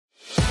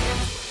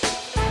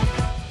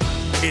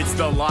It's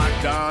the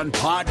Locked On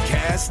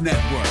Podcast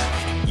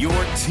Network, your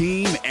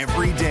team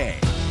every day.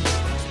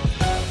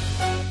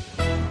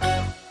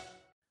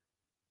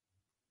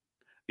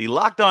 The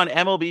Locked On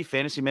MLB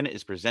Fantasy Minute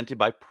is presented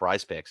by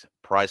Prize Picks.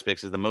 Prize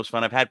Picks is the most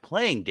fun I've had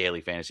playing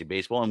daily fantasy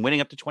baseball and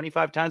winning up to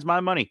 25 times my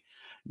money.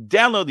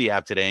 Download the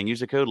app today and use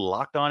the code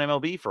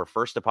LOCKEDONMLB for a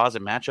first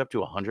deposit match up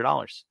to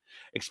 $100.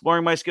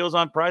 Exploring my skills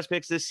on Prize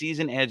Picks this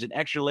season adds an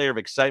extra layer of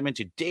excitement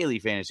to daily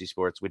fantasy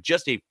sports. With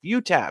just a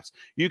few taps,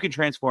 you can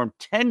transform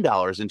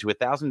 $10 into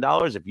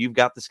 $1,000 if you've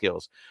got the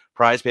skills.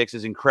 Prize Picks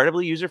is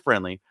incredibly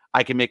user-friendly.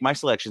 I can make my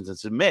selections and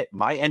submit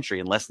my entry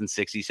in less than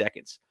 60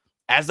 seconds.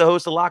 As the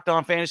host of Locked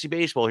On Fantasy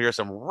Baseball, here are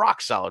some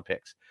rock-solid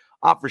picks.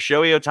 Opt for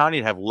Shohei Ohtani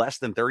to have less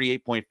than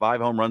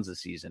 38.5 home runs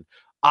this season.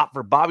 Opt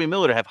for Bobby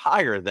Miller to have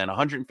higher than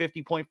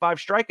 150.5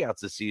 strikeouts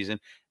this season.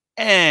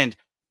 And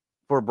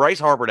for Bryce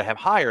Harper to have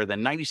higher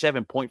than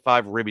 97.5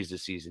 ribbies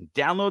this season.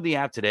 Download the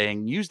app today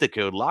and use the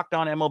code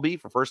LOCKEDONMLB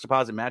for first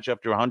deposit match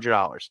up to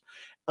 $100.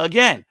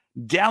 Again,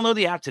 download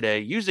the app today.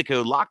 Use the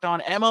code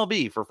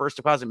LOCKEDONMLB for first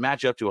deposit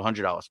match up to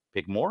 $100.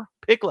 Pick more,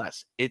 pick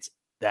less. It's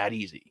that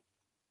easy.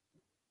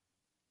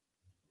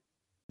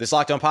 This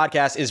Locked On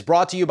podcast is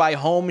brought to you by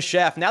Home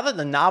Chef. Now that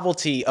the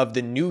novelty of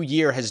the new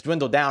year has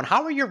dwindled down,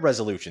 how are your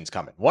resolutions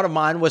coming? One of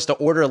mine was to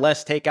order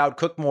less takeout,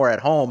 cook more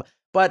at home,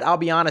 but I'll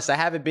be honest, I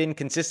haven't been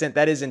consistent.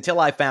 That is until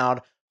I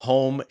found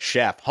Home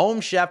Chef. Home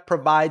Chef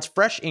provides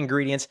fresh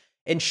ingredients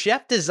and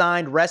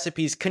chef-designed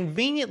recipes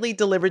conveniently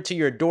delivered to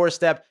your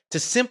doorstep to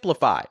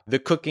simplify the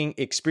cooking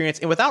experience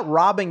and without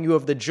robbing you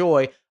of the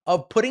joy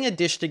of putting a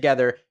dish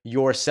together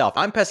yourself.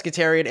 I'm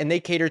pescatarian and they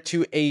cater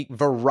to a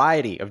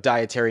variety of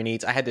dietary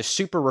needs. I had this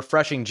super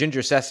refreshing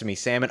ginger sesame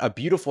salmon, a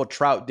beautiful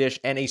trout dish,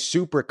 and a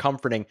super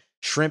comforting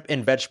shrimp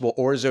and vegetable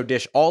orzo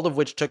dish, all of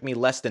which took me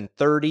less than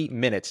 30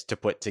 minutes to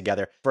put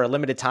together. For a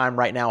limited time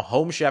right now,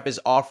 Home Chef is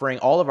offering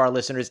all of our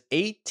listeners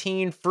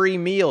 18 free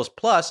meals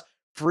plus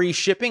free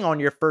shipping on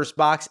your first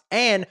box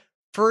and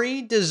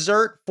free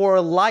dessert for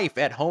life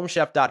at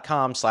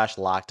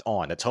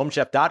homechef.com/lockedon. That's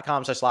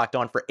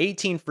homechef.com/lockedon for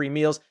 18 free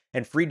meals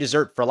and free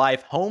dessert for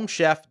life.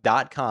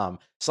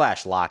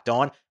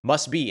 Homechef.com/lockedon.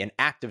 Must be an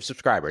active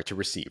subscriber to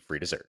receive free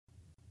dessert.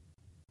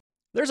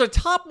 There's a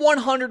top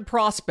 100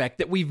 prospect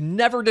that we've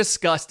never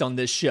discussed on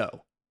this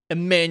show.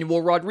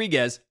 Emmanuel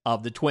Rodriguez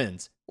of the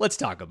Twins. Let's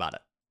talk about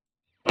it.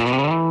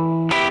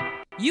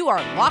 You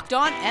are Locked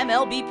On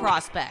MLB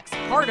Prospects,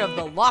 part of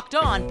the Locked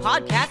On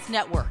Podcast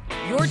Network,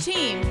 your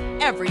team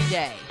every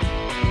day.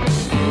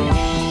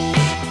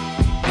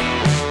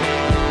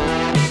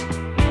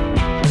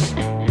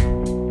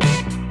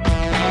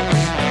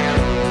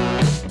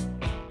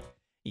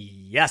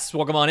 Yes,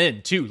 welcome on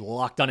in to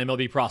Locked On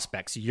MLB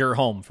Prospects, your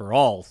home for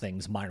all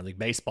things minor league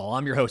baseball.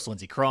 I'm your host,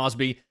 Lindsey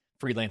Crosby,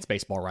 freelance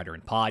baseball writer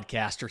and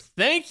podcaster.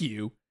 Thank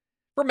you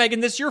for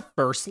making this your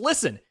first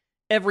listen.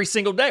 Every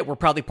single day, we're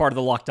proudly part of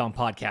the Locked On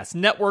Podcast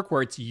Network,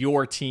 where it's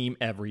your team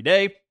every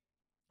day.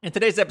 And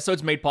today's episode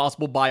is made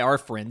possible by our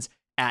friends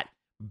at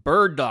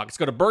Bird Dogs.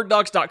 Go to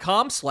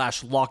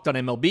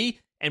birddogs.com/LockedOnMLB,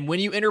 and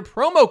when you enter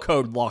promo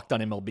code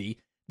LockedOnMLB,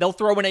 they'll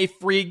throw in a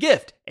free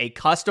gift, a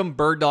custom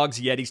Bird Dogs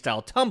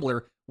Yeti-style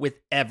tumbler with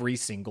every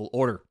single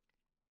order.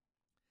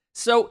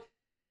 So,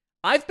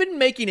 I've been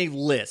making a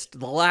list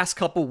the last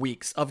couple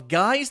weeks of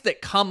guys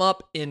that come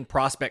up in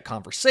prospect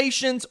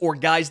conversations or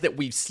guys that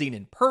we've seen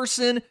in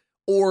person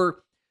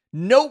or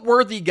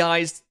noteworthy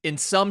guys in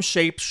some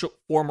shape,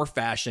 form, or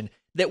fashion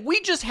that we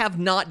just have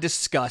not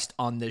discussed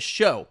on this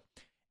show.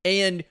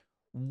 And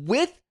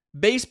with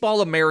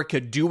Baseball America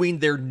doing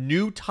their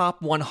new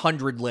top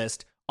 100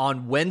 list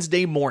on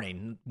Wednesday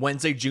morning,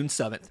 Wednesday, June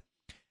 7th,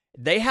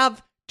 they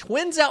have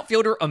Twins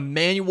outfielder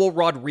Emmanuel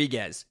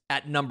Rodriguez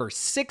at number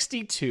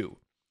 62.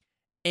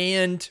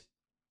 And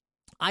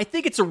I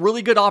think it's a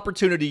really good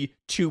opportunity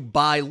to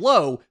buy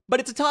low, but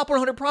it's a top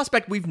 100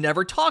 prospect we've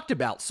never talked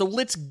about. So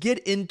let's get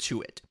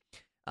into it.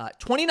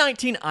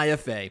 2019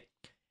 IFA,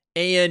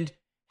 and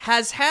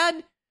has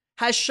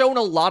shown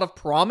a lot of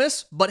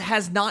promise, but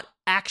has not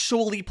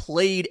actually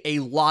played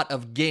a lot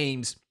of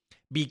games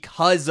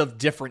because of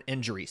different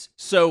injuries.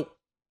 So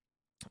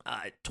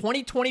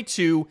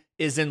 2022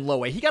 is in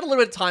low A. He got a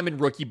little bit of time in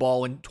rookie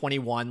ball in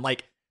 21,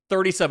 like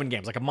 37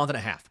 games, like a month and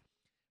a half.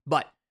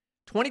 But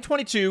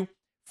 2022,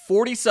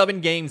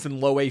 47 games in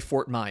low A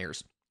Fort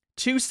Myers.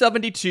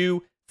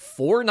 272,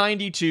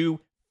 492,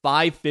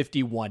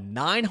 551.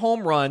 9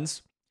 home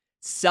runs,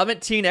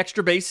 17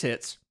 extra base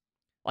hits,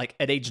 like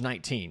at age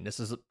 19. This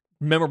is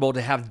memorable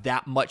to have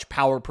that much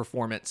power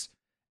performance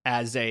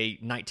as a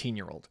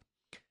 19-year-old.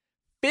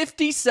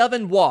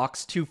 57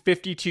 walks to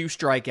 52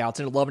 strikeouts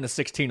and 11 to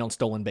 16 on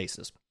stolen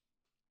bases.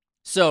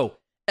 So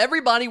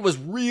everybody was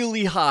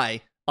really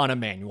high on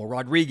Emmanuel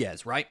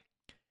Rodriguez, right?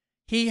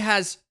 He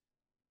has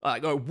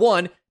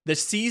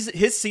his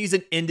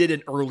season ended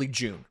in early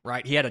June,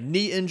 right? He had a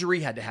knee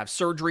injury, had to have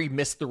surgery,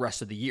 missed the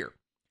rest of the year.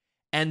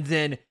 And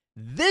then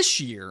this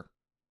year,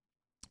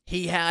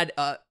 he had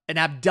an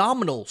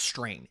abdominal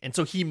strain, and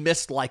so he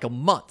missed like a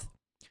month.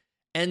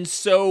 And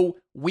so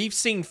we've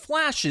seen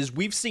flashes,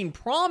 we've seen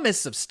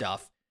promise of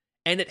stuff,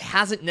 and it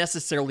hasn't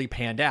necessarily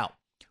panned out.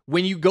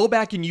 When you go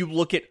back and you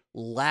look at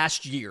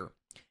last year,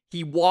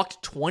 he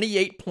walked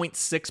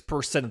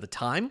 28.6% of the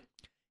time.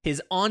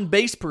 His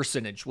on-base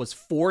percentage was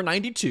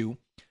 .492.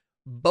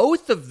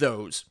 Both of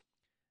those,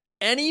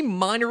 any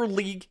minor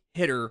league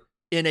hitter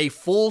in a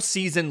full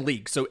season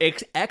league, so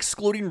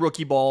excluding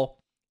rookie ball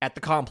at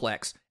the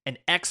complex and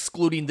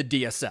excluding the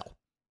DSL,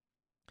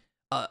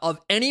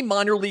 of any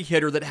minor league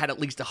hitter that had at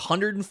least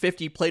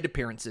 150 plate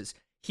appearances,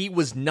 he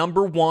was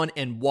number one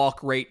in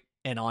walk rate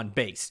and on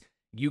base.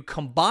 You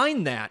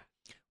combine that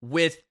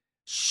with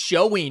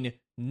showing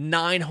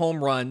 9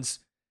 home runs,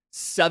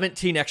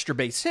 17 extra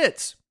base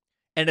hits,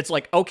 and it's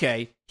like,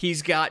 okay,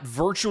 he's got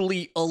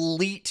virtually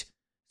elite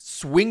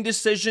swing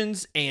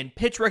decisions and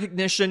pitch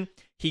recognition.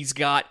 He's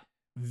got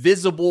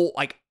visible,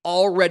 like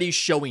already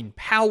showing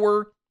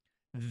power.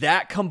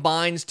 That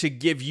combines to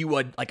give you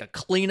a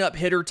cleanup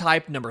hitter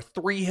type, number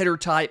 3 hitter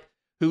type,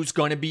 who's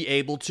going to be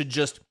able to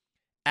just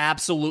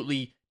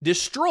absolutely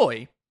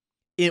destroy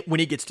it when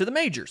he gets to the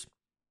majors.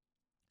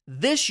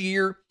 This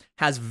year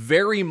has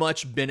very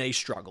much been a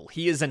struggle.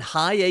 He is in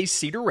high A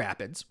Cedar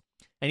Rapids,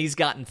 and he's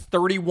gotten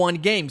 31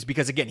 games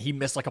because, again, he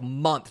missed like a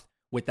month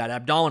with that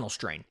abdominal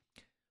strain.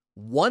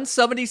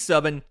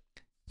 177,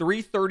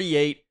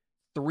 338,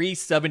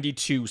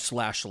 372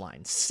 slash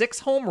line. 6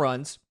 home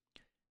runs,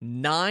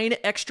 9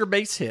 extra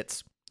base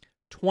hits,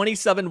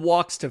 27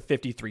 walks to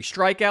 53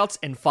 strikeouts,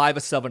 and 5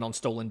 of 7 on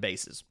stolen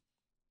bases.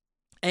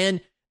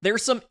 And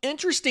there's some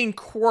interesting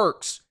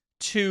quirks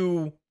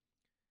to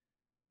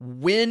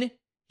when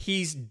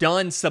he's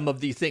done some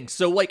of these things.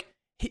 So, like,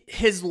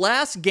 his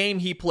last game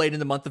he played in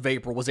the month of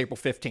April was April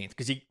 15th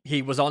because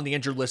he was on the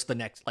injured list the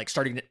next, like,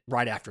 starting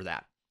right after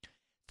that.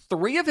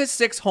 3 of his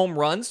 6 home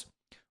runs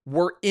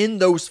were in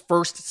those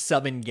first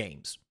 7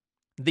 games.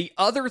 The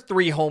other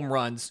 3 home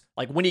runs,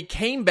 like when he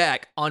came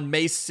back on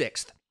May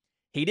 6th,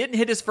 he didn't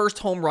hit his first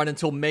home run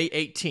until May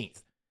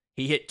 18th.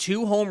 He hit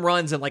 2 home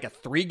runs in like a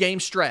 3-game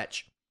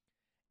stretch,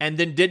 and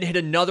then didn't hit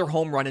another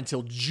home run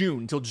until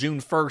June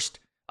 1st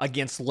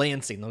against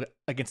Lansing,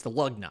 against the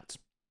Lugnuts.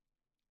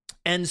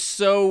 And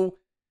so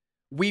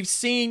we've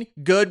seen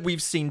good,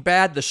 we've seen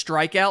bad. The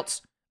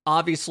strikeouts,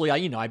 obviously,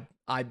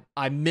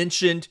 I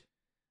mentioned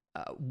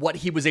what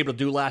he was able to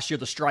do last year.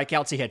 The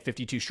strikeouts, he had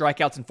 52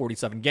 strikeouts in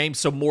 47 games,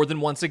 so more than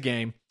once a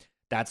game.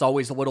 That's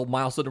always a little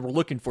milestone we're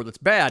looking for that's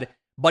bad,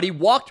 but he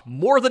walked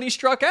more than he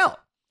struck out.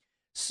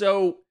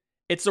 So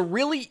it's a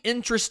really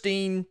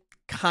interesting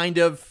kind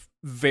of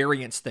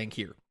variance thing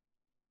here.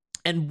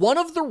 And one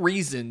of the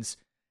reasons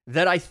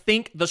that I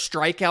think the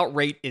strikeout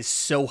rate is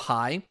so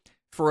high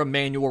for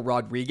Emmanuel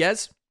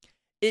Rodriguez,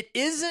 it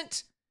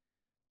isn't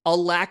a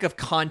lack of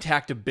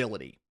contact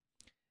ability.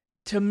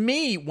 To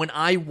me, when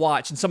I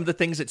watch, and some of the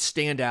things that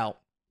stand out,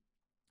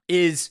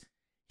 is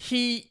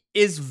he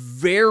is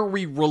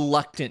very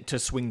reluctant to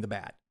swing the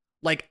bat.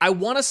 Like, I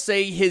want to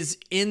say his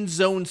end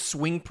zone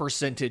swing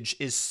percentage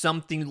is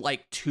something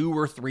like 2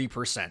 or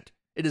 3%.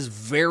 It is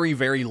very,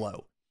 very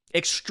low.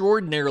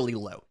 Extraordinarily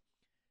low.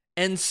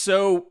 And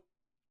so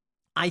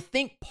I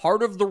think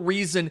part of the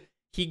reason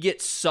he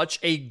gets such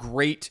a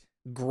great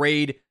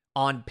grade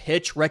on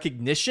pitch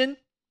recognition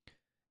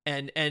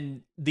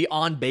and the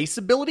on-base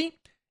ability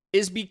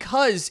is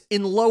because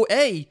in low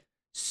A,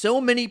 so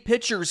many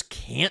pitchers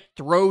can't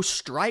throw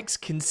strikes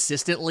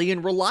consistently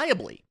and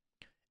reliably.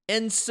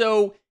 And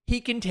so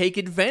he can take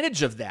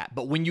advantage of that.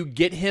 But when you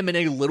get him in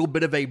a little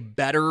bit of a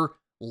better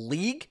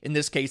league, in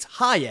this case,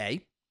 high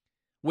A,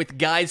 with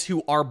guys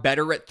who are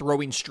better at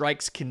throwing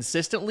strikes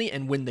consistently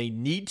and when they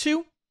need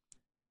to,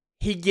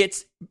 he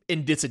gets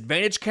in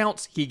disadvantage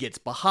counts, he gets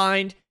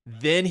behind,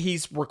 then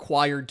he's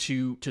required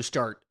to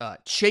start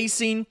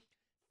chasing,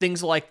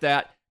 things like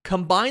that.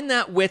 Combine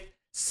that with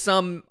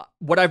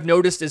what I've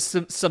noticed is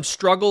some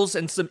struggles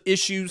and some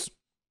issues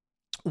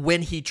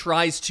when he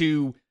tries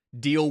to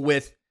deal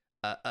with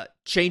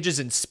changes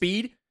in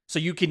speed. So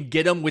you can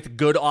get him with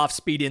good off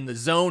speed in the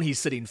zone. He's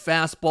sitting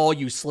fastball.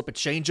 You slip a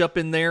changeup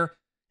in there.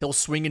 He'll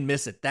swing and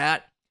miss at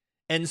that.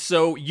 And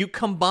so you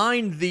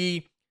combine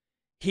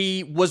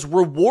he was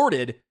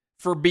rewarded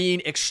for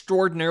being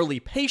extraordinarily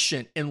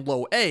patient in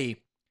low A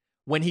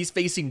when he's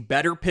facing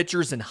better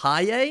pitchers in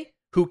high A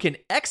who can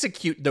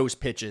execute those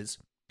pitches.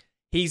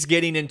 He's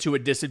getting into a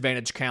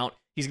disadvantage count.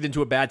 He's getting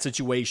into a bad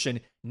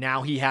situation.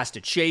 Now he has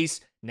to chase.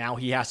 Now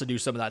he has to do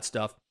some of that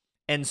stuff.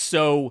 And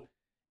so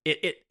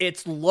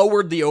it's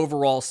lowered the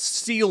overall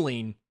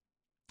ceiling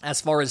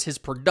as far as his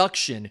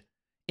production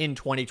in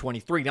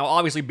 2023. Now,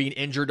 obviously, being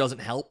injured doesn't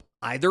help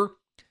either.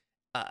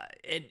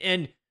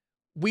 And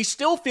we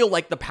still feel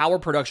like the power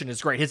production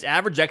is great. His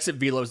average exit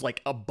velo is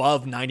like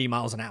above 90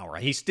 miles an hour.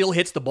 He still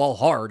hits the ball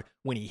hard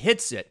when he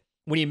hits it,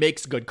 when he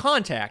makes good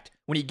contact,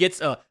 when he gets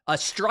a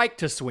strike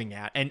to swing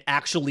at and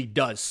actually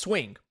does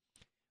swing.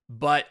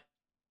 But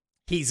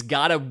he's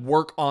got to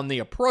work on the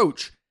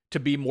approach to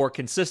be more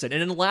consistent.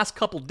 And in the last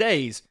couple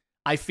days,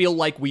 I feel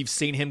like we've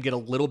seen him get a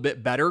little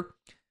bit better.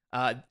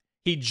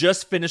 He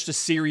just finished a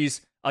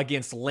series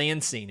against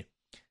Lansing,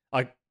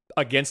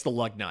 against the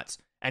Lugnuts,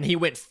 and he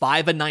went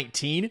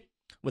 5-19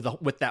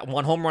 with that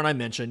one home run I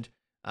mentioned,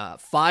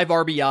 5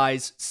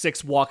 RBIs,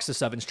 6 walks to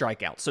 7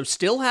 strikeouts. So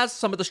still has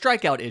some of the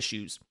strikeout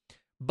issues,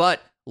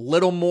 but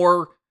little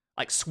more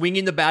like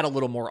swinging the bat a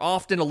little more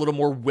often, a little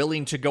more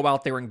willing to go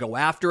out there and go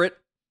after it.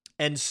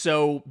 And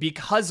so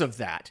because of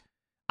that,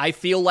 I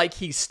feel like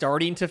he's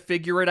starting to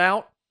figure it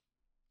out.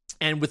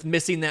 And with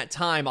missing that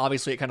time,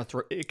 obviously it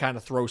kind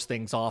of throws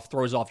things off,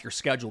 throws off your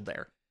schedule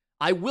there.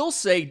 I will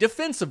say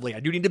defensively, I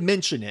do need to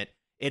mention it.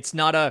 It's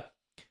not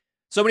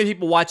so many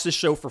people watch this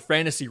show for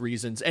fantasy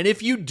reasons. And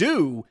if you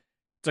do,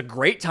 it's a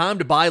great time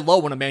to buy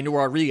low on Emmanuel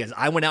Rodriguez.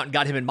 I went out and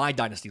got him in my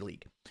dynasty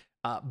league.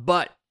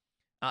 But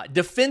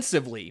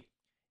defensively,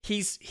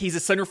 he's a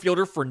center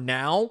fielder for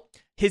now.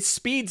 His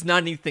speed's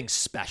not anything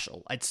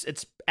special.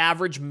 It's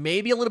average,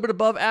 maybe a little bit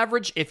above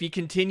average. If he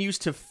continues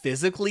to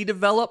physically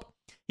develop,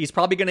 he's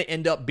probably going to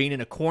end up being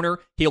in a corner.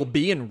 He'll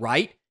be in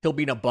right. He'll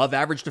be an above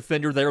average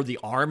defender there. The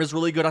arm is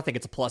really good. I think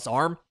it's a plus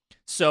arm.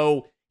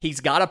 So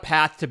he's got a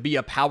path to be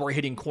a power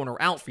hitting corner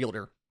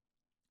outfielder.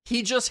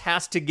 He just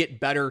has to get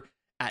better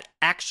at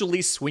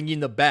actually swinging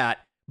the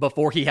bat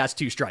before he has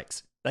 2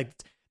 strikes. Like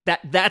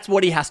that's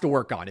what he has to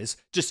work on, is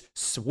just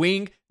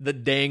swing the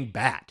dang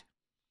bat.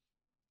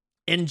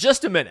 In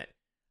just a minute,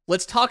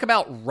 let's talk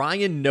about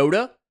Ryan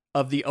Noda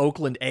of the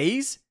Oakland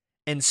A's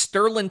and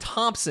Sterling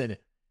Thompson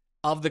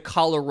of the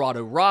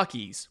Colorado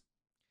Rockies.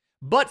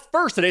 But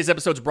first, today's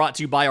episode is brought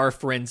to you by our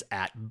friends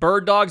at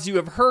Bird Dogs. You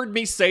have heard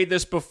me say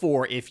this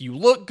before. If you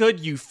look good,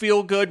 you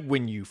feel good.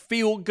 When you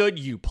feel good,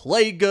 you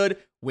play good.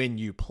 When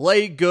you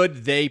play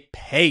good, they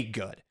pay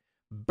good.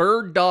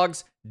 Bird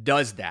Dogs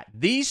does that.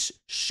 These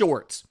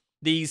shorts,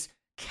 these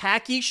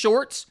khaki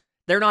shorts,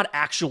 they're not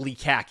actually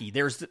khaki.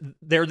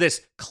 They're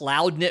this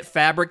cloud knit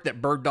fabric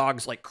that Bird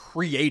Dogs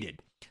created.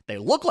 They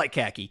look like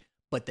khaki,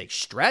 but they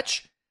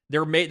stretch.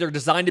 They're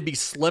designed to be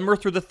slimmer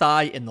through the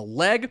thigh and the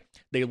leg.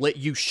 They let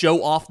you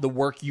show off the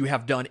work you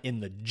have done in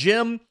the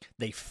gym.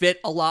 They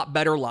fit a lot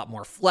better, a lot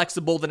more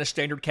flexible than a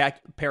standard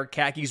pair of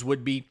khakis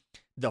would be.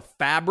 The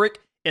fabric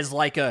is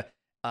like a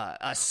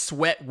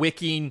sweat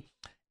wicking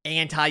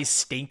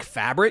anti-stink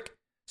fabric.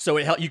 So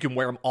you can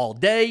wear them all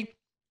day,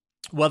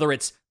 whether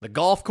it's the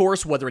golf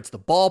course, whether it's the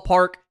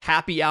ballpark,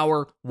 happy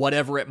hour,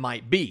 whatever it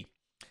might be.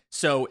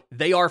 So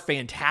they are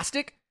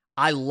fantastic.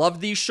 I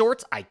love these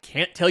shorts. I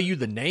can't tell you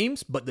the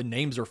names, but the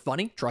names are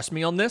funny. Trust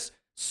me on this.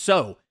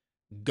 So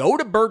go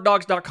to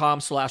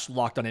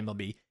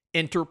birddogs.com/LockedOnMLB.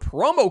 Enter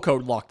promo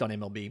code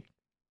LockedOnMLB.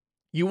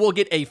 You will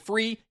get a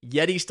free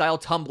Yeti-style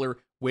tumbler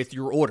with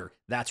your order.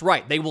 That's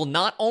right. They will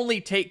not only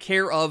take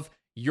care of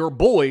your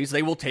boys,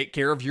 they will take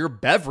care of your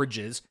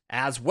beverages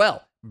as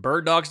well.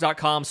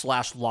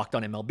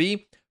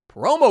 birddogs.com/LockedOnMLB.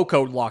 Promo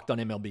code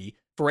LockedOnMLB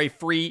for a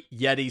free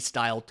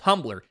Yeti-style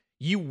tumbler.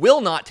 You will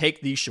not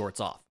take these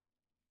shorts off.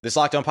 This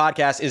Locked On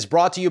podcast is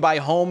brought to you by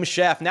Home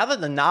Chef. Now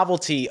that the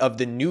novelty of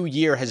the new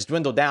year has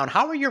dwindled down,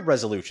 how are your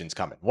resolutions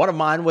coming? One of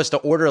mine was to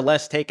order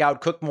less takeout,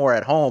 cook more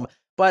at home,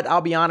 but I'll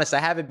be honest, I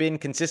haven't been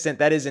consistent.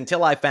 That is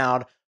until I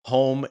found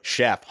Home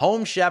Chef.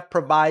 Home Chef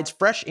provides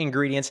fresh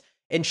ingredients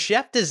and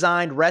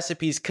chef-designed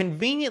recipes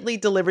conveniently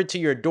delivered to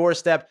your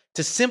doorstep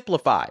to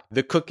simplify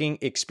the cooking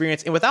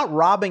experience and without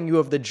robbing you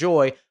of the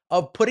joy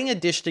of putting a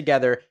dish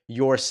together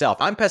yourself.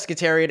 I'm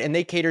pescatarian, and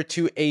they cater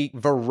to a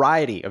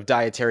variety of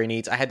dietary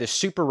needs. I had this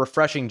super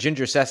refreshing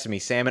ginger sesame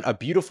salmon, a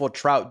beautiful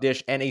trout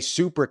dish, and a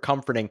super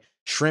comforting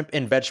shrimp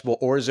and vegetable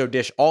orzo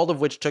dish, all of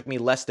which took me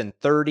less than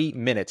 30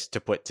 minutes to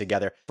put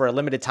together. For a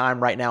limited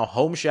time right now,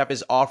 Home Chef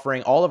is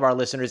offering all of our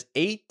listeners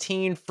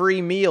 18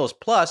 free meals,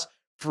 plus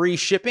free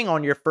shipping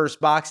on your first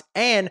box,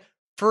 and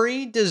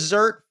free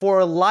dessert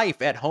for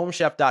life at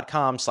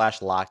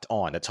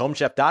homechef.com/lockedon. That's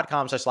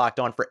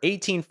homechef.com/lockedon for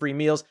 18 free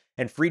meals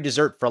and free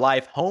dessert for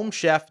life.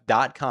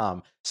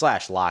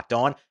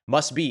 Homechef.com/lockedon.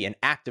 Must be an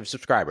active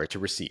subscriber to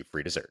receive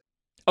free dessert.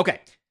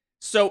 Okay,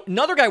 so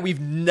another guy we've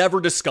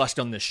never discussed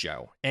on this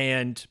show,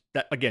 and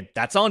that, again,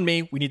 that's on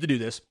me. We need to do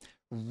this.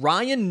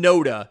 Ryan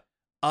Noda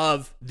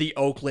of the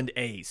Oakland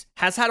A's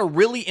has had a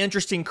really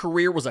interesting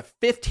career, was a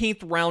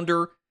 15th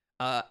rounder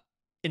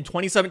in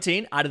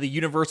 2017 out of the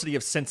University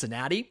of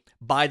Cincinnati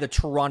by the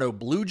Toronto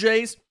Blue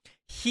Jays.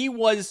 He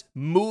was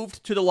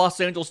moved to the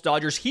Los Angeles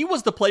Dodgers. He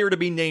was the player to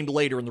be named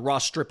later in the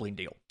Ross Stripling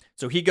deal.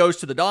 So he goes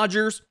to the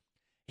Dodgers,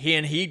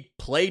 and he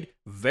played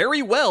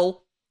very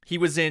well. He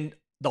was in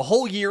the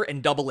whole year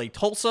in Double-A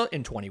Tulsa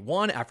in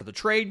 21 after the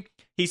trade.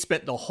 He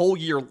spent the whole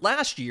year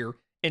last year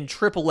in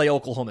Triple-A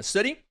Oklahoma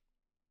City.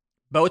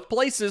 Both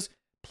places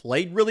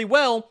played really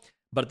well,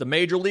 but at the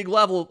major league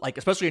level,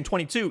 especially in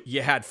 22,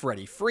 you had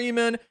Freddie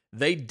Freeman.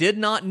 They did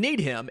not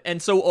need him,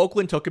 and so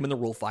Oakland took him in the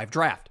Rule 5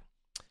 draft.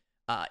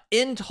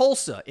 In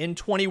Tulsa, in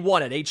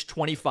 21, at age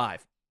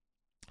 25,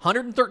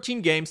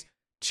 113 games,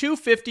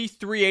 250,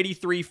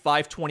 383,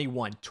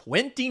 521,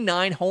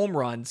 29 home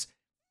runs,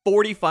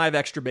 45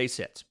 extra base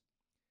hits.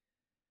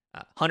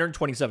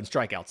 127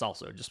 strikeouts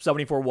also, just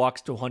 74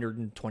 walks to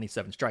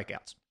 127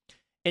 strikeouts.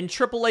 In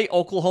AAA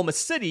Oklahoma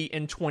City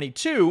in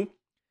 22,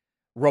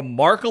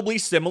 remarkably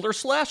similar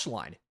slash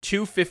line.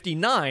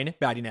 259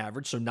 batting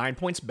average, so 9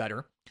 points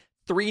better.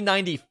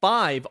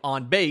 395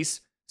 on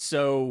base,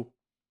 So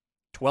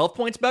 12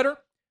 points better,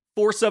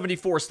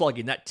 474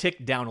 slugging. That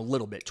ticked down a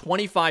little bit.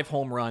 25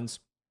 home runs,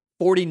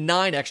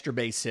 49 extra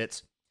base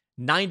hits,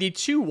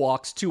 92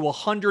 walks to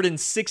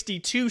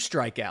 162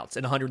 strikeouts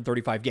in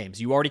 135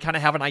 games. You already kind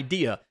of have an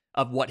idea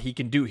of what he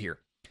can do here.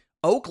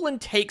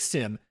 Oakland takes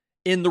him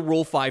in the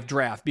Rule 5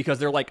 draft because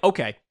they're like,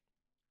 okay,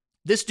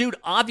 this dude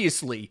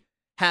obviously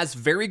has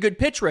very good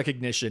pitch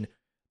recognition,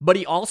 but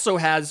he also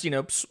has,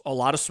 a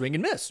lot of swing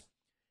and miss.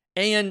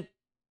 And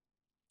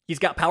he's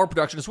got power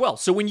production as well.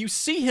 So when you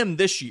see him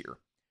this year,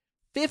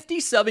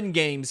 57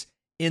 games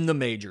in the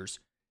majors,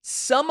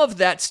 some of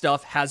that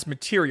stuff has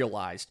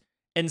materialized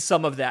and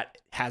some of that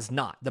has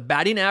not. The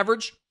batting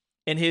average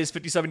in his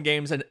 57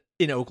 games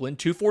in Oakland,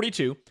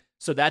 242.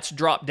 So that's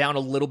dropped down a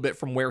little bit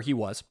from where he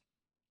was.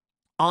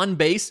 On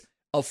base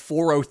of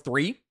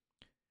 403.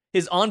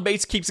 His on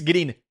base keeps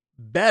getting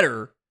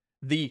better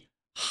the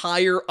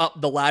higher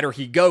up the ladder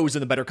he goes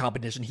and the better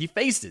competition he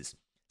faces.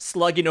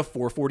 Slugging of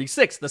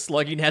 446. The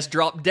slugging has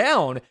dropped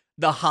down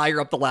the higher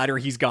up the ladder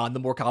he's gone, the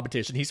more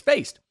competition he's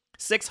faced.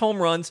 6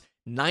 home runs,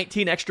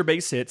 19 extra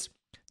base hits,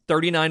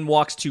 39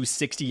 walks to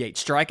 68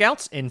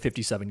 strikeouts in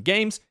 57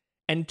 games,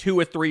 and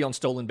 2 of 3 on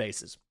stolen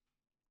bases.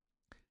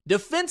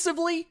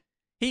 Defensively,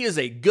 he is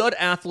a good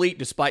athlete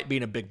despite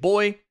being a big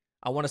boy.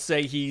 I want to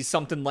say he's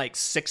something like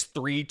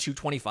 6'3",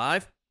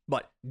 225,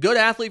 but good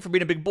athlete for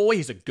being a big boy.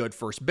 He's a good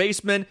first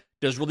baseman,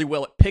 does really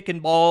well at picking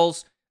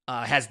balls,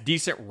 has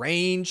decent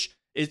range,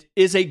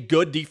 is a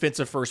good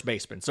defensive first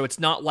baseman. So it's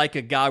not like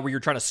a guy where you're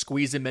trying to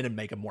squeeze him in and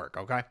make him work,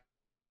 okay?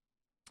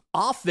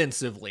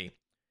 Offensively,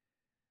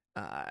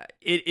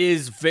 it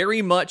is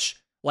very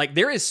much like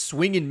there is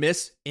swing and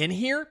miss in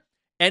here,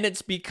 and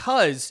it's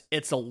because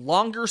it's a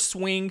longer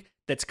swing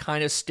that's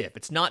kind of stiff.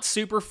 It's not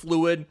super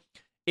fluid.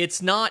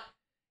 It's not,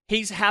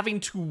 he's having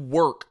to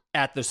work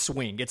at the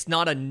swing. It's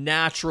not a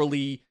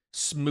naturally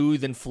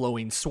smooth and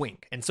flowing swing.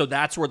 And so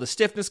that's where the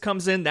stiffness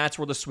comes in. That's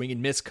where the swing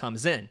and miss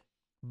comes in.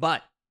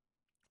 But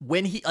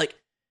when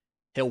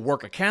he'll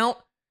work a count,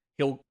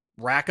 he'll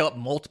rack up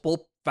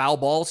multiple foul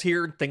balls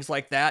here, things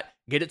like that,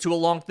 get it to a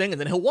long thing, and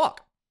then he'll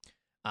walk.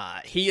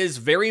 He is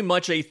very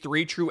much a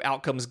 3 true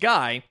outcomes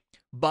guy,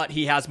 but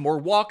he has more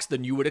walks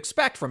than you would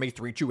expect from a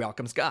 3 true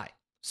outcomes guy.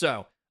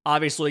 So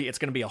obviously it's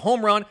going to be a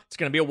home run, it's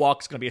going to be a walk,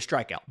 it's going to be a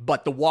strikeout.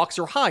 But the walks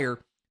are higher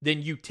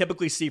than you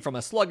typically see from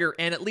a slugger,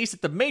 and at least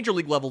at the major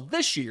league level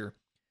this year,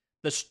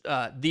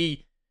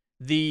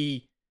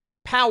 the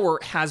power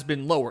has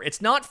been lower.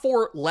 It's not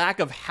for lack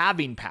of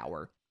having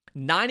power.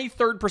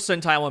 93rd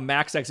percentile on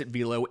max exit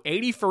velo,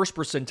 81st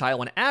percentile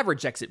on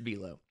average exit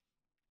velo.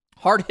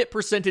 Hard hit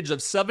percentage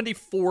of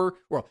 74,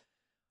 well,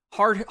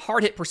 hard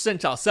hit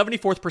percentile,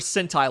 74th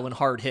percentile in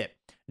hard hit.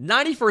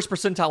 91st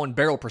percentile in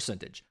barrel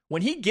percentage.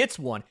 When he gets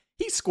one,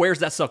 he squares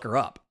that sucker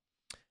up.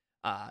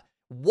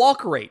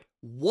 Walk rate,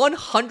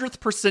 100th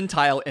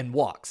percentile in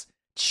walks.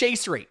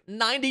 Chase rate,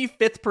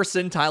 95th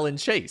percentile in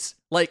chase.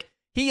 Like,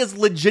 he is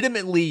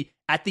legitimately,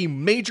 at the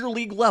major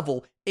league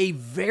level, a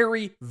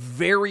very,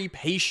 very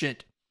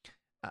patient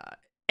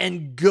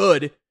and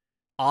good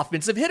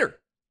offensive hitter.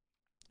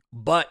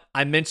 But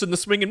I mentioned the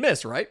swing and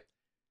miss, right?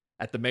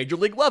 At the major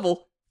league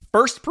level,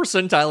 1st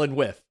percentile in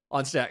whiff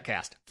on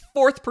StatCast,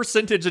 4th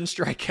percentage in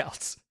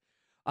strikeouts,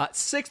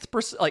 6th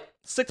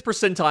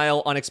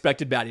percentile on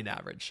expected batting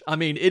average. I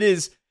mean, it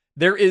is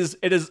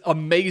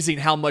amazing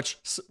how much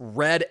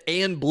red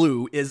and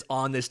blue is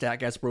on this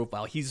StatCast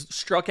profile. He's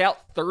struck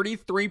out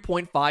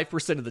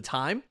 33.5% of the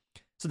time,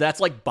 so that's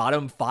like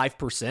bottom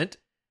 5%.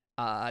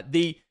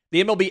 The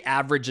MLB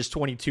average is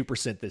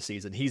 22% this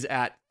season. He's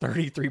at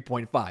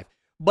 33.5.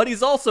 But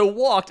he's also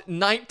walked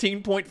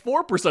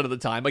 19.4% of the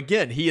time.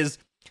 Again, that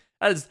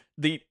is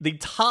the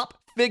top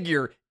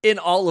figure in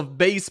all of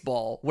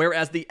baseball,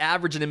 whereas the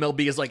average in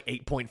MLB is like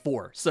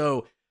 8.4.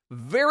 So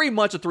very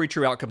much a 3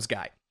 true outcomes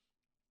guy.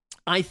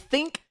 I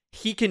think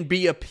he can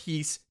be a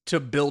piece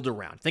to build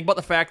around. Think about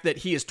the fact that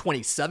he is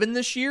 27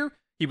 this year.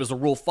 He was a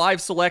Rule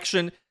 5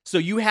 selection. So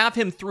you have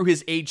him through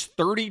his age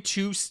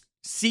 32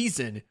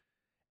 season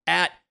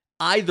at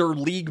either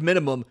league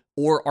minimum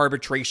or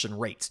arbitration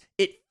rates.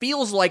 It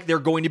feels like they're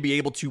going to be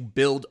able to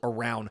build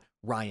around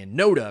Ryan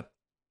Noda.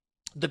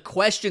 The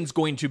question's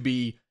going to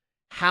be,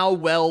 how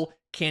well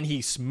can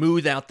he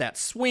smooth out that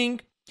swing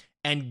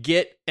and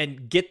get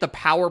the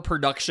power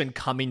production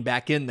coming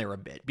back in there a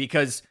bit?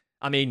 Because,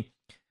 I mean,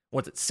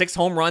 6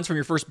 home runs from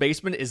your first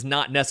baseman is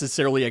not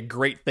necessarily a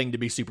great thing to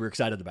be super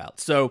excited about.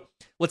 So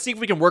let's see if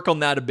we can work on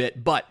that a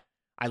bit. But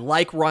I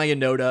like Ryan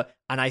Noda,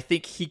 and I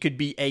think he could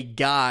be a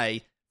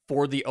guy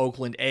for the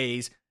Oakland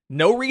A's.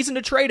 No reason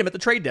to trade him at the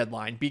trade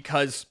deadline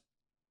because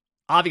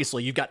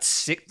obviously you've got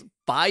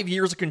 5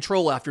 years of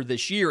control after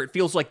this year. It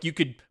feels like you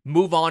could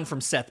move on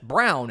from Seth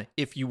Brown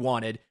if you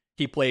wanted.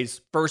 He plays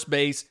first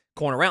base,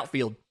 corner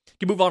outfield. You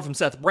can move on from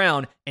Seth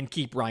Brown and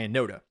keep Ryan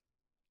Noda.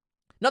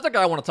 Another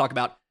guy I want to talk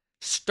about,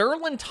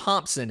 Sterling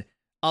Thompson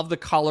of the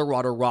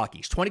Colorado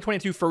Rockies,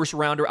 2022 first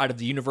rounder out of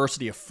the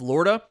University of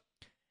Florida,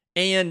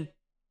 and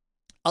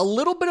a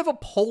little bit of a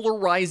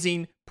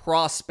polarizing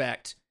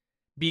prospect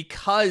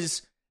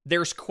because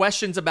there's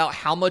questions about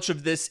how much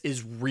of this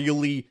is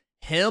really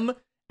him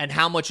and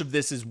how much of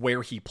this is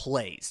where he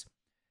plays.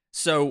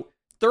 So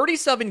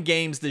 37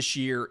 games this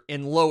year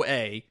in low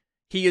A,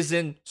 he is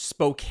in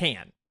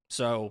Spokane.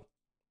 So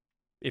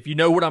if you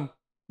know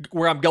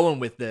where I'm going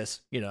with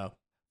this,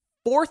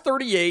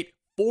 438,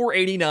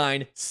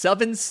 489,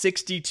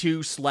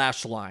 762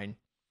 slash line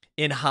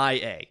in high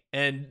A.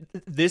 And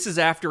this is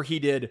after he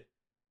did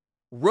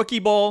rookie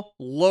ball,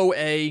 low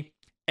A,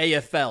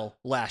 AFL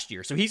last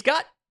year. So he's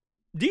got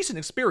decent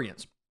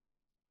experience.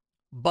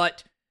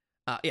 But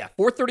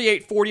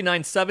 438,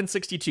 49,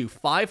 762,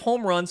 5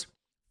 home runs,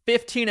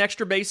 15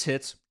 extra base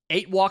hits,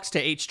 8 walks to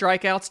 8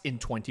 strikeouts in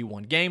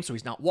 21 games. So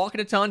he's not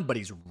walking a ton, but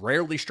he's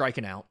rarely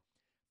striking out.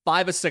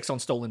 5 of 6 on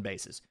stolen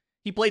bases.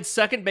 He played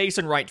second base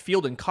and right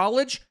field in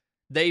college.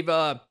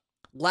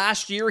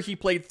 Last year he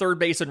played third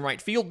base and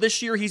right field.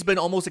 This year he's been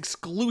almost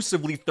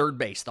exclusively third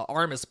base. The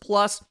arm is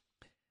plus.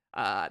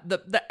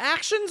 The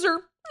actions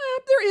are,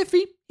 they're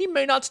iffy. He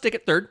may not stick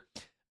at third.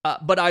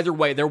 But either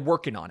way, they're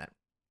working on it.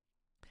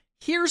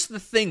 Here's the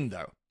thing,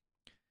 though.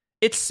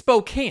 It's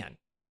Spokane,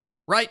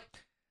 right?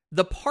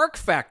 The park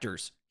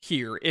factors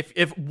here,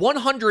 if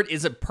 100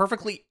 is a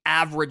perfectly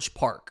average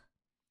park,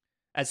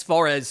 as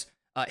far as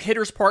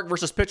hitter's park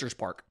versus pitcher's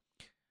park,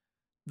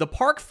 the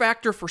park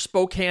factor for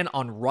Spokane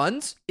on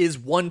runs is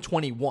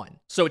 121.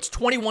 So it's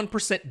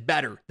 21%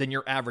 better than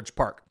your average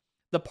park.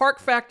 The park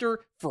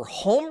factor for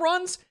home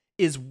runs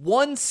is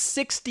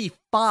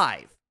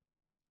 165.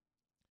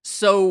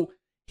 So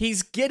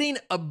he's getting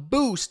a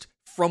boost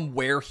from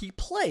where he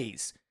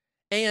plays.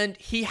 And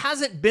he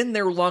hasn't been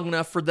there long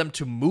enough for them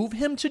to move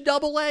him to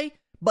AA,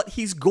 but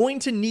he's going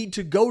to need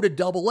to go to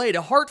AA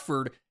to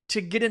Hartford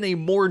to get in a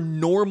more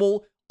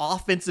normal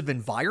offensive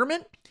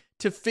environment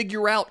to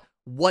figure out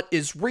what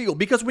is real.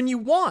 Because when you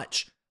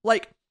watch,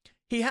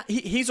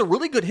 he's a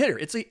really good hitter.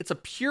 It's a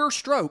pure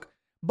stroke,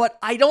 but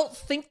I don't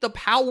think the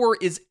power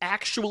is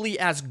actually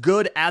as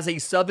good as a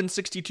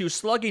 762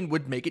 slugging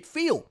would make it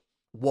feel.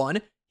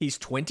 One, he's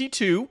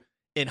 22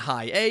 in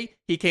high A.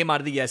 He came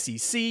out of the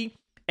SEC,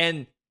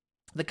 and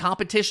the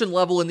competition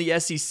level in the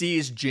SEC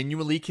is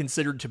genuinely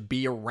considered to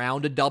be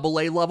around a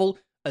AA level,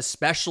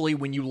 especially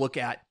when you look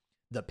at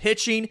the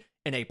pitching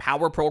in a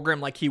power program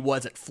like he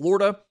was at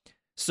Florida.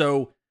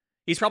 So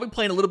he's probably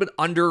playing a little bit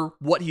under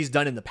what he's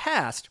done in the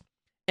past.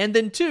 And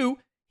then two,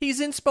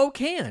 he's in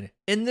Spokane,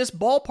 and this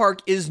ballpark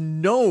is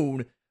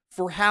known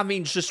for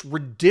having just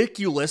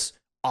ridiculous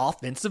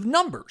offensive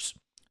numbers.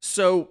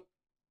 So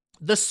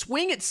the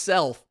swing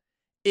itself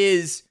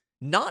is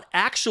not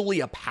actually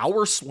a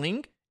power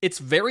swing. It's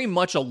very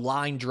much a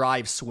line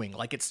drive swing.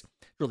 It's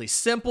really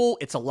simple.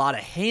 It's a lot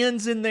of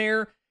hands in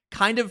there,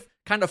 kind of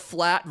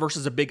flat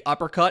versus a big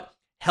uppercut.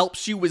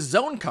 Helps you with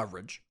zone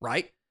coverage,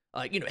 right?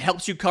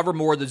 Helps you cover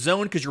more of the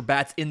zone because your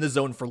bat's in the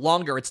zone for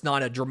longer. It's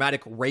not a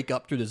dramatic rake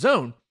up through the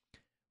zone.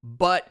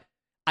 But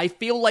I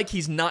feel like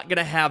he's not going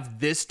to have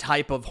this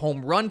type of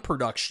home run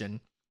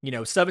production,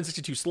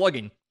 762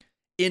 slugging,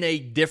 in a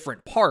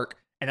different park.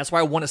 And that's why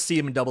I want to see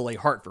him in AA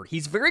Hartford.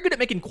 He's very good at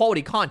making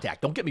quality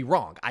contact. Don't get me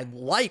wrong. I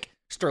like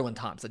Sterling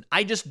Thompson.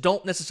 I just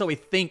don't necessarily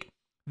think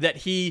that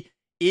he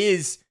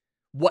is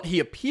what he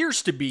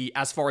appears to be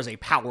as far as a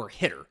power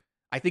hitter.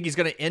 I think he's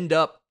going to end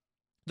up,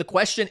 the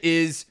question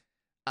is,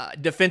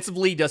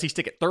 defensively, does he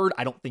stick at third?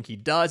 I don't think he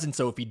does. And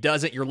so if he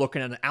doesn't, you're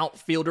looking at an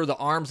outfielder, the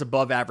arm's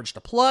above average to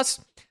plus.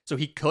 So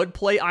he could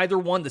play either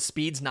one. The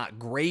speed's not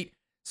great.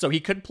 So he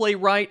could play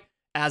right.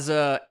 As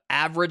a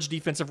average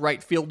defensive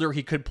right fielder,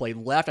 he could play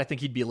left. I think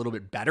he'd be a little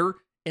bit better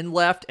in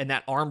left, and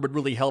that arm would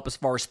really help as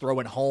far as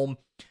throwing home,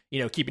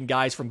 keeping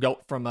guys from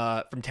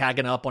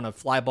tagging up on a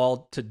fly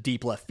ball to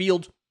deep left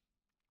field.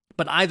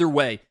 But either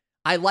way,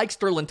 I like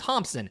Sterling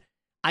Thompson.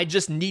 I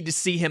just need to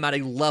see him at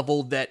a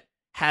level that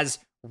has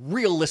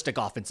realistic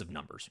offensive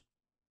numbers.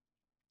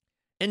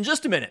 In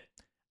just a minute,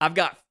 I've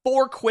got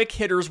 4 quick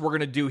hitters we're going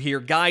to do here,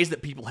 guys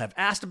that people have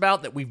asked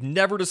about that we've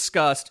never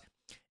discussed,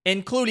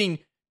 including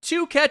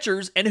 2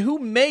 catchers and who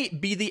may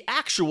be the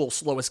actual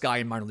slowest guy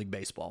in minor league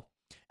baseball.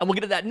 And we'll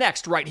get to that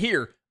next right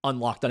here on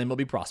Locked on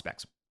MLB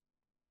Prospects.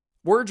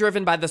 We're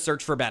driven by the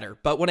search for better,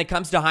 but when it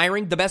comes to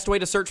hiring, the best way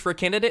to search for a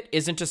candidate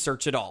isn't to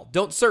search at all.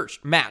 Don't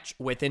search, match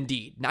with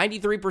Indeed.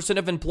 93%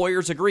 of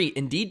employers agree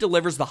Indeed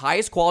delivers the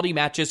highest quality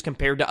matches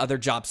compared to other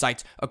job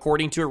sites,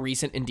 according to a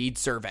recent Indeed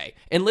survey.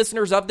 And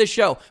listeners of this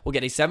show will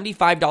get a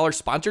 $75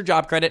 sponsored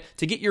job credit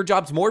to get your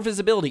jobs more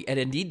visibility at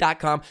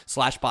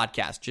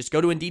Indeed.com/podcast. Just go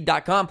to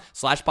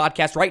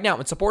Indeed.com/podcast right now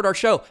and support our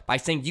show by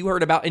saying you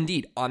heard about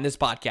Indeed on this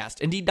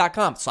podcast.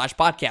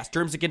 Indeed.com/podcast.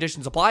 Terms and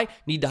conditions apply.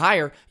 Need to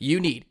hire? You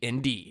need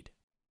Indeed.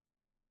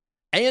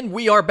 And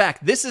we are back.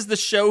 This is the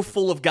show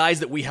full of guys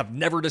that we have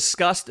never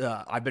discussed.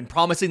 I've been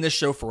promising this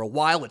show for a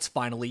while. It's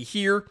finally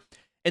here.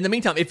 In the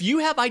meantime, if you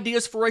have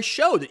ideas for a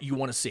show that you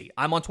want to see,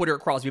 I'm on Twitter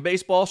at Crosby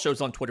Baseball. Show's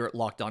on Twitter at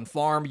Locked On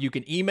Farm. You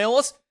can email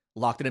us,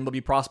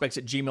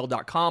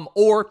 lockedonmlbprospects@gmail.com,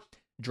 or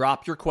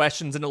drop your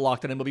questions into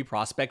Locked On MLB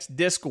Prospects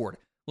Discord.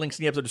 Links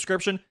in the episode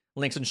description,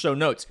 links in show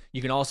notes.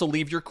 You can also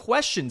leave your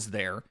questions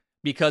there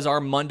because our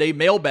Monday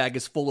mailbag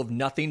is full of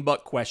nothing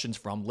but questions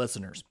from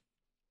listeners.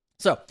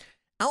 So,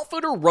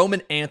 outfielder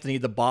Roman Anthony,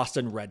 the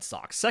Boston Red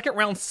Sox, second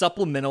round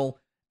supplemental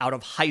out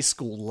of high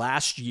school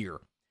last year.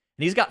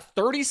 And he's got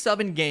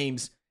 37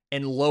 games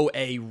in low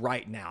A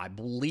right now. I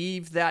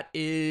believe that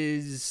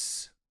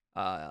is,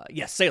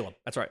 Salem.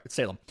 That's right, it's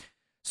Salem.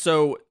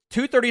 So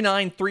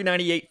 239,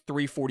 398,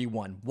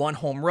 341. 1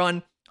 home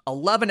run,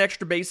 11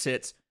 extra base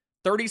hits,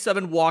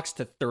 37 walks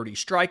to 30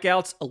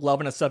 strikeouts,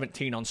 11 of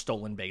 17 on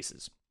stolen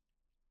bases.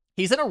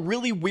 He's in a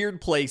really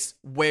weird place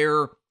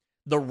where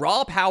the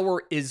raw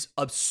power is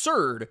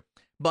absurd,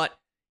 but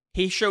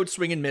he showed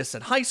swing and miss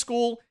in high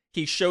school.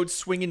 He showed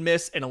swing and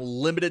miss in a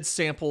limited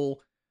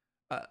sample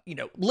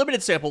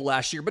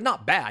last year, but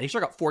not bad. He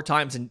struck out 4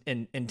 times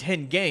in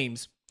 10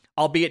 games,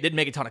 albeit didn't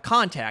make a ton of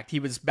contact. He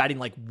was batting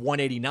like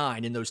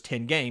 189 in those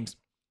 10 games.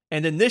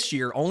 And then this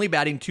year, only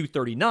batting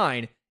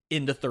 239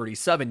 in the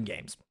 37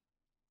 games.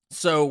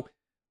 So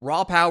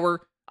raw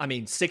power,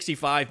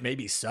 65,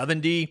 maybe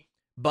 70,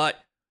 but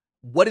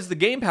what is the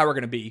game power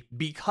going to be?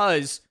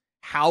 Because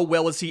how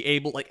well is he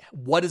able,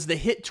 what is the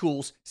hit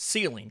tool's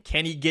ceiling?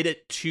 Can he get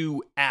it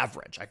to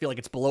average? I feel like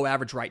it's below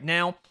average right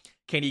now.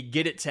 Can he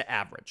get it to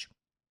average?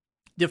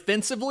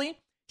 Defensively,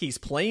 he's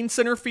playing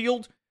center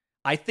field.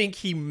 I think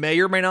he may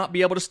or may not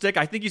be able to stick.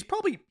 I think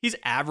he's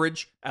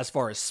average as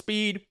far as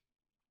speed,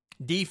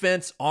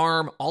 defense,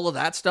 arm, all of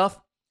that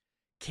stuff.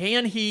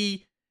 Can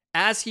he,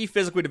 as he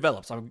physically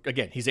develops,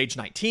 again, he's age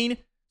 19,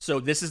 so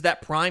this is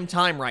that prime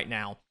time right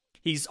now.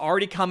 He's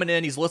already coming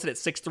in. He's listed at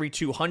 6'3",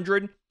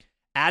 200.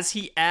 As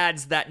he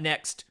adds that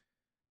next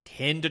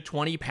 10 to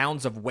 20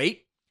 pounds of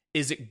weight,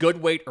 is it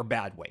good weight or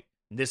bad weight?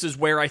 And this is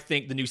where I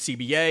think the new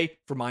CBA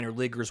for minor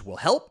leaguers will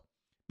help,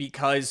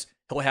 because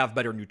he'll have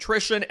better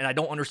nutrition, and I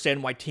don't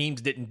understand why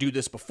teams didn't do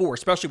this before,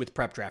 especially with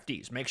prep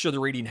draftees. Make sure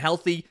they're eating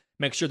healthy,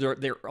 make sure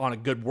they're on a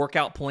good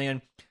workout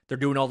plan, they're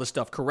doing all this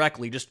stuff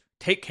correctly. Just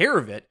take care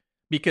of it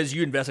because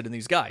you invested in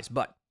these guys.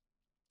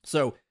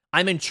 So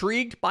I'm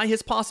intrigued by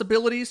his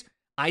possibilities.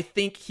 I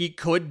think he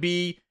could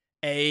be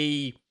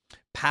a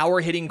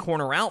power-hitting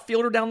corner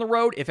outfielder down the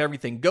road if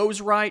everything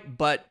goes right,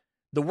 but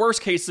the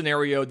worst-case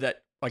scenario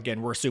that,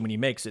 again, we're assuming he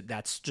makes it,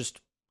 that's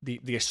just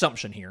the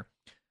assumption here.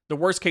 The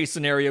worst-case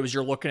scenario is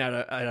you're looking at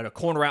a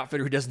corner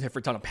outfielder who doesn't hit for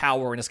a ton of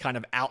power and is kind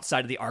of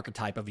outside of the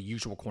archetype of a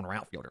usual corner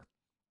outfielder.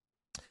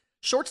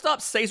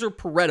 Shortstop Cesar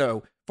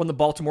Pareto from the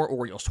Baltimore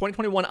Orioles,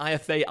 2021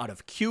 IFA out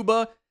of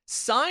Cuba,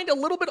 signed a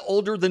little bit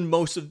older than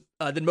most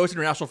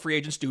international free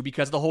agents do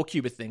because of the whole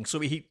Cuba thing.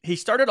 So he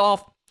started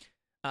off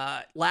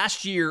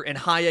last year in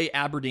High A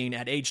Aberdeen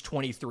at age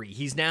 23.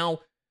 He's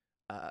now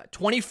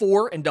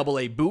 24 in Double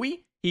A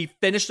Bowie. He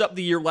finished up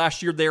the year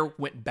last year there,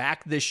 went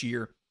back this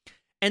year.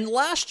 And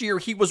last year,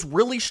 he was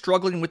really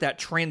struggling with that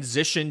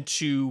transition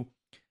to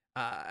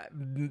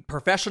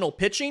professional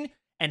pitching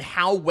and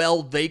how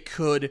well they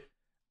could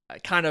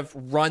kind of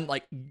run,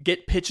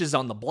 get pitches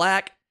on the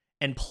black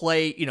and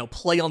play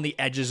on the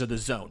edges of the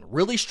zone.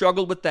 Really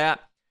struggled with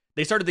that.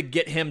 They started to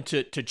get him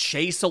to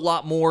chase a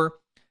lot more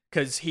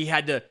because he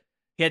had to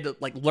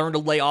learn to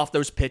lay off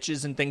those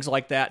pitches and things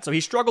like that. So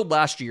he struggled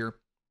last year.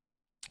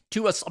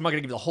 I'm not going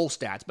to give you the whole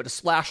stats, but a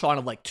slash on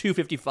of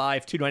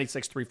 255,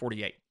 296,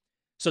 348.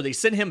 So they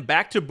sent him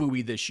back to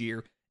Bowie this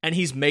year, and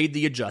he's made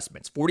the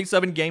adjustments.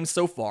 47 games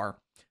so far,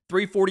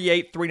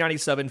 348,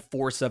 397,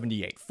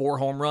 478. 4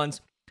 home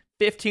runs,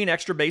 15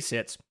 extra base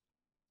hits,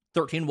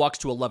 13 walks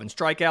to 11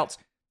 strikeouts,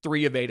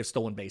 3 of 8 of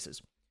stolen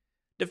bases.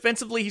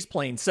 Defensively, he's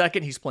playing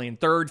second, he's playing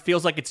third.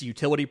 Feels like it's a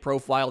utility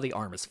profile. The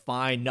arm is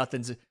fine.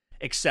 Nothing's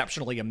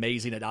exceptionally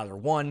amazing at either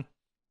one.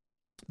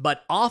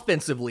 But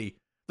offensively,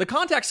 the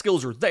contact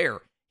skills are there.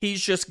 He's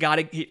just got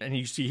to, and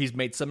you see he's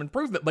made some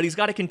improvement, but he's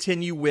got to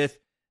continue with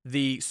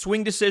the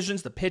swing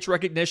decisions, the pitch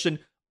recognition,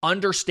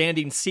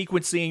 understanding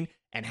sequencing,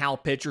 and how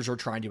pitchers are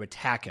trying to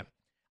attack him.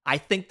 I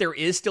think there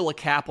is still a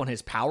cap on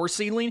his power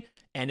ceiling,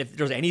 and if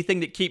there's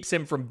anything that keeps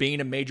him from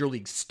being a major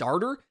league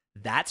starter,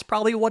 that's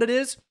probably what it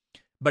is.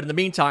 But in the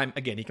meantime,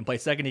 again, he can play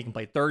second, he can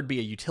play third, be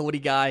a utility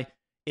guy.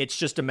 It's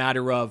just a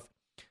matter of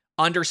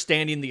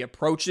understanding the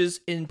approaches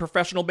in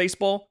professional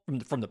baseball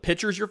from the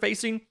pitchers you're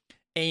facing,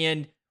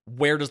 and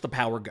where does the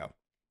power go,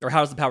 or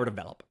how does the power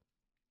develop.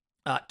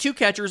 2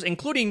 catchers,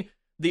 including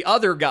the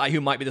other guy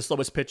who might be the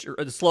slowest pitcher,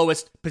 or the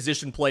slowest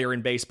position player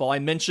in baseball. I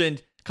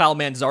mentioned Kyle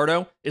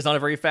Manzardo is not a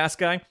very fast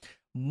guy.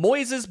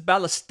 Moises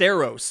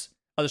Ballesteros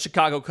of the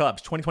Chicago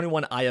Cubs,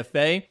 2021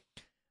 IFA.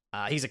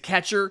 He's a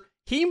catcher.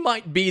 He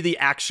might be the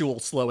actual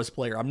slowest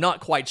player. I'm not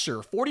quite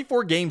sure.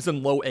 44 games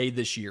in low A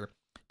this year.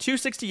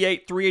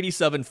 268,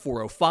 387,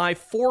 405,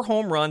 4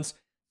 home runs,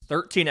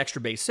 13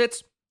 extra base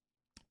hits,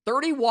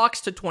 30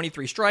 walks to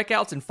 23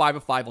 strikeouts, and 5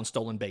 of 5 on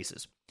stolen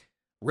bases.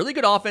 Really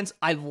good offense.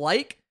 I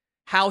like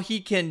how he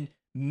can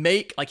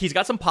make, he's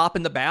got some pop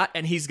in the bat,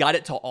 and he's got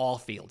it to all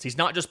fields. He's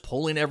not just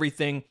pulling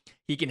everything.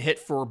 He can hit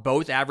for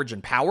both average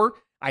and power.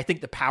 I think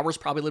the power is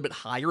probably a little bit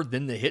higher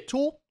than the hit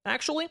tool,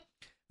 actually.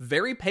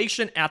 Very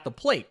patient at the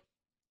plate.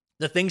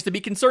 The things to be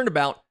concerned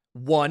about,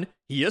 1,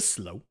 he is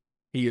slow.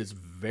 He is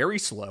very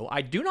slow.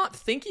 I do not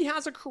think he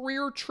has a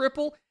career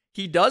triple.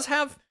 He does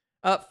have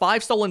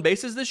 5 stolen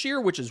bases this year,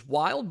 which is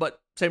wild, but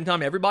same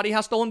time, everybody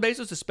has stolen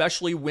bases,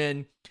 especially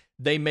when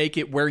they make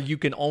it where you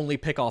can only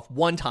pick off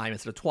one time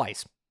instead of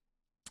twice,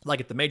 like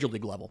at the major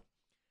league level.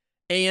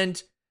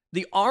 And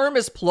the arm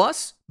is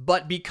plus,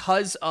 but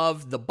because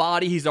of the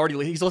body, he's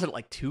listed at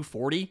like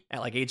 240 at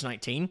like age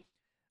 19.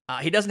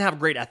 He doesn't have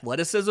great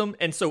athleticism,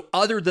 and so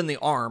other than the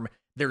arm,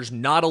 there's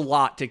not a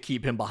lot to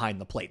keep him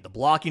behind the plate. The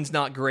blocking's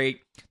not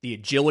great. The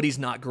agility's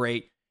not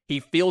great. He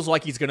feels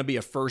like he's going to be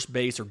a first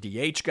base or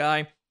DH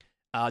guy.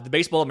 The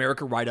Baseball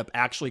America write-up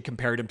actually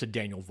compared him to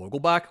Daniel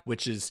Vogelbach,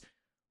 which is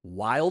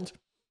wild.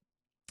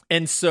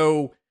 And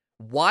so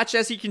watch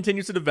as he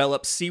continues to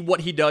develop, see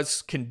what he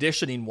does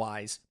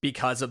conditioning-wise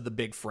because of the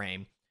big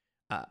frame.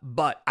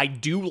 But I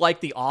do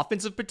like the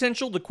offensive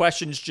potential. The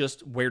question is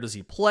just, where does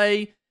he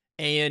play?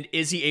 And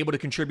is he able to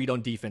contribute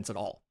on defense at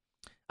all?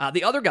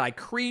 The other guy,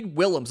 Creed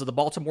Willems of the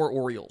Baltimore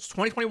Orioles,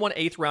 2021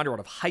 8th rounder out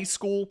of high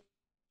school,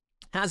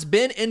 has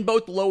been in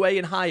both low A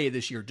and high A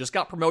this year, just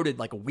got promoted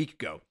like a week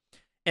ago.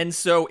 And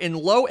so in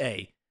low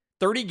A,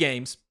 30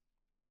 games,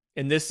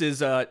 and this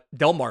is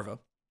Delmarva,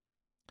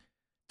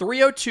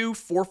 302,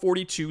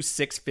 442,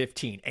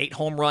 615, 8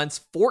 home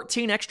runs,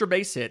 14 extra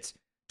base hits,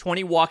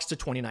 20 walks to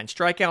 29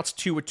 strikeouts,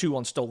 2-2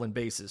 on stolen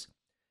bases.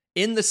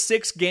 In the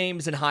 6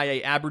 games in high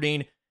A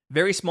Aberdeen,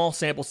 very small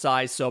sample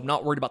size, so I'm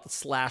not worried about the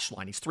slash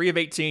line. He's 3 of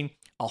 18,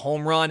 a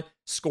home run,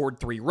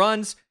 scored 3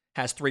 runs,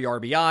 has 3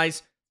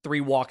 RBIs,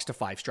 3 walks to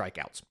 5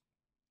 strikeouts.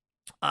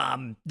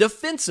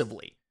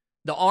 Defensively,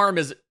 the arm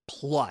is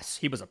plus.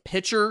 He was a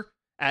pitcher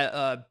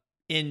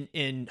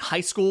in high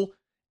school,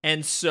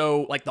 and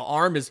so like the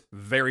arm is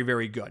very,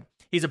 very good.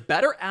 He's a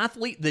better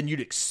athlete than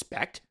you'd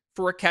expect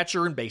for a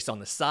catcher, and based on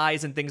the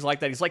size and things like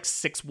that. He's like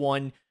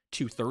 6'1",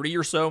 230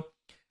 or so.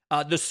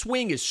 The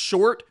swing is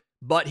short,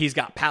 but he's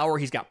got power.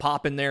 He's got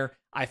pop in there.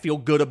 I feel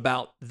good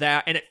about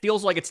that. And it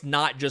feels like it's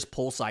not just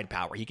pull side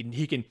power. He can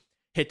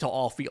hit to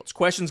all fields.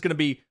 Question's going to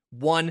be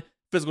 1,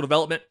 physical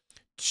development,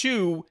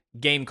 2,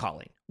 game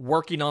calling.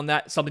 Working on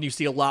that. Something you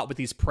see a lot with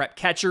these prep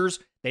catchers.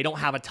 They don't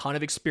have a ton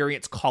of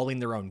experience calling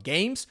their own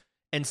games.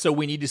 And so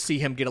we need to see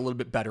him get a little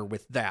bit better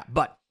with that.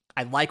 But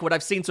I like what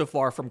I've seen so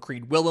far from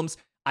Creed Willems.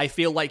 I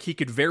feel like he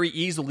could very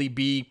easily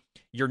be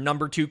your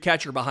number 2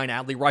 catcher behind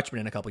Adley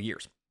Rutschman in a couple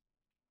years.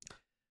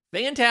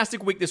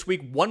 Fantastic week this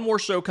week. One more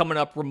show coming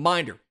up.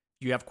 Reminder,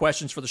 if you have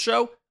questions for the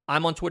show,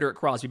 I'm on Twitter at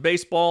Crosby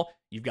Baseball.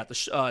 You've got the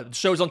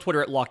show's on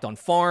Twitter at Locked On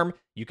Farm.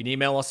 You can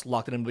email us,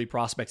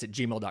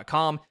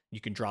 lockedonmlbprospects@gmail.com.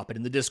 You can drop it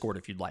in the Discord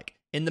if you'd like.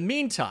 In the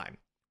meantime,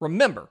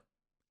 remember,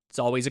 it's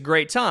always a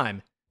great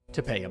time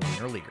to pay a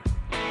minor leaguer.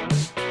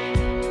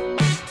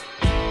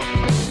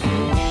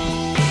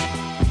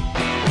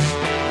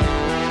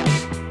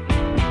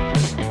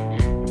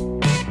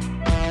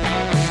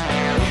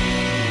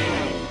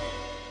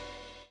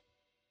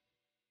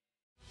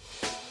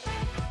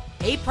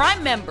 Hey,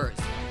 Prime members,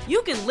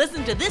 you can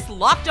listen to this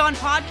Locked On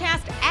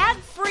podcast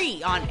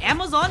ad-free on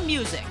Amazon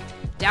Music.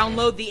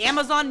 Download the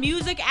Amazon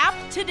Music app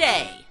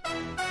today.